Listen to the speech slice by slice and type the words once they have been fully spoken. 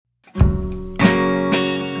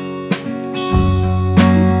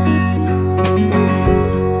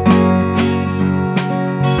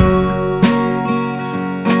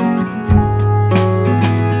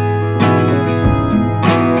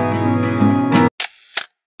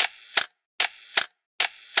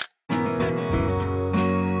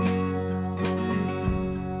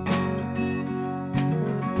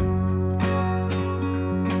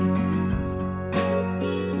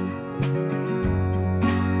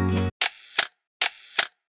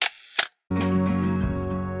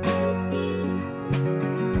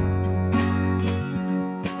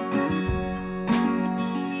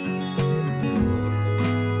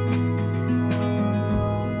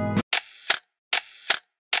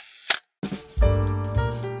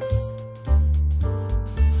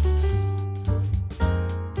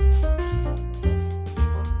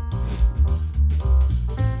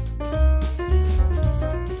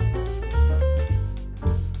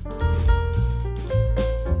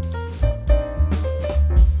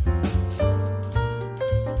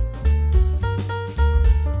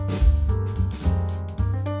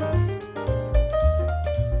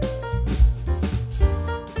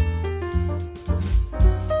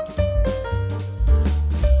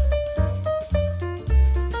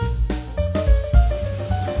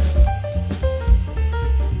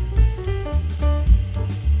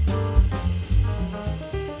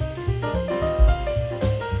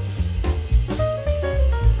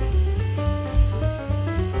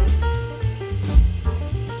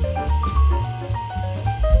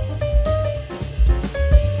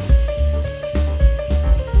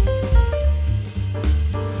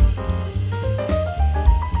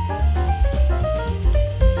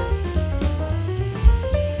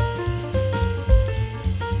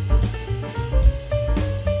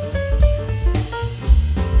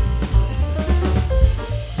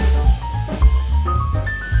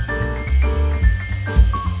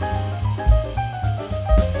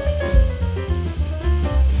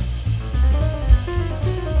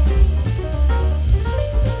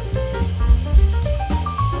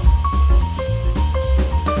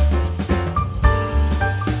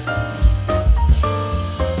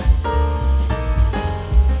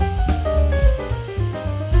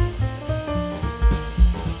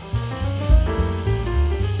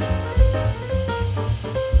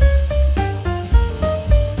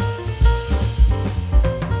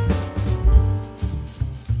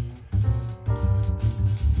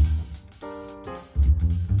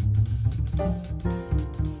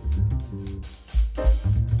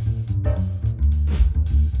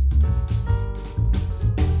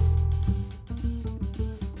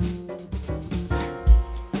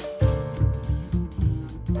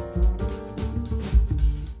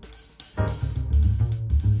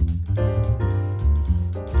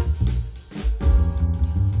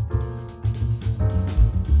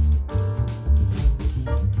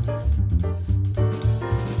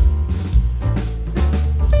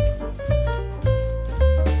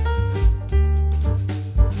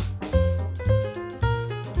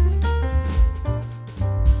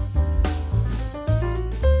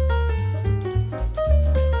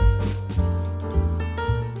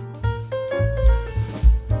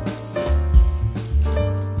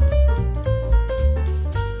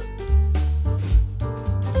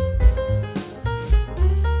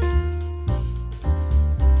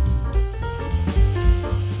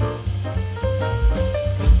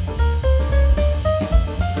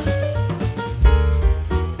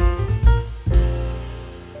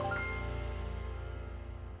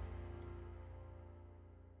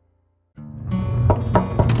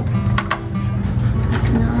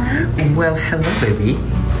Well, hello, baby.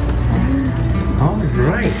 All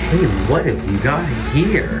right. Hey, what have you got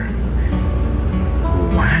here?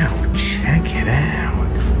 Wow, check it out.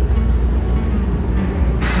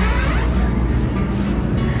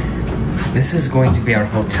 This is going to be our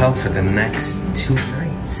hotel for the next 2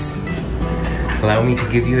 nights. Allow me to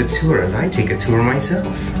give you a tour as I take a tour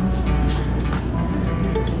myself.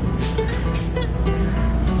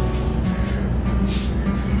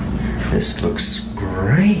 This looks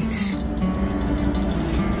great.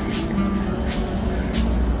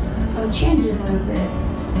 I'll change it a little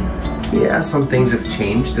bit. Yeah, some things have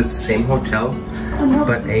changed. It's the same hotel, Oh, no.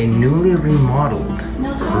 but a newly remodeled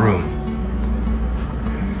room.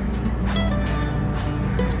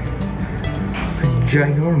 A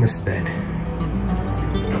ginormous bed.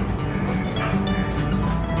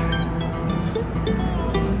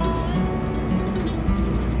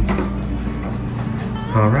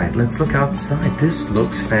 All right, let's look outside. This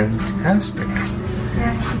looks fantastic.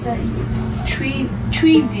 Yeah, she said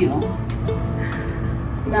tree view.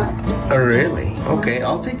 Not the, Oh, really? Okay,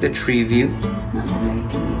 I'll take the tree view. not the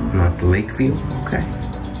lake view. Not the lake view? Okay.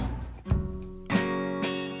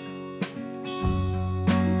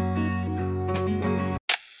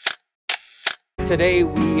 Today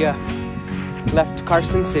we left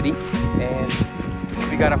Carson City and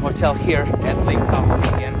we got a hotel here at Lake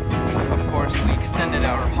Tahoe again. Of course, we extended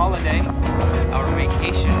our holiday, our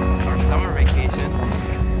vacation, our summer vacation.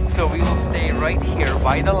 So we will stay right here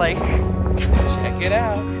by the lake. Check it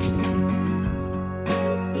out.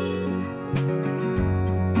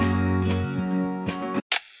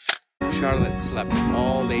 Charlotte slept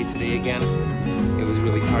all day today again. It was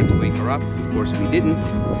really hard to wake her up. Of course we didn't,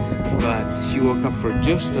 but she woke up for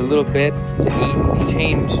just a little bit to eat and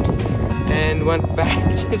changed and went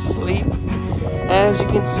back to sleep. As you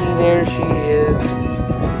can see, there she is.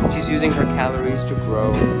 She's using her calories to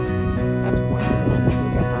grow. That's wonderful.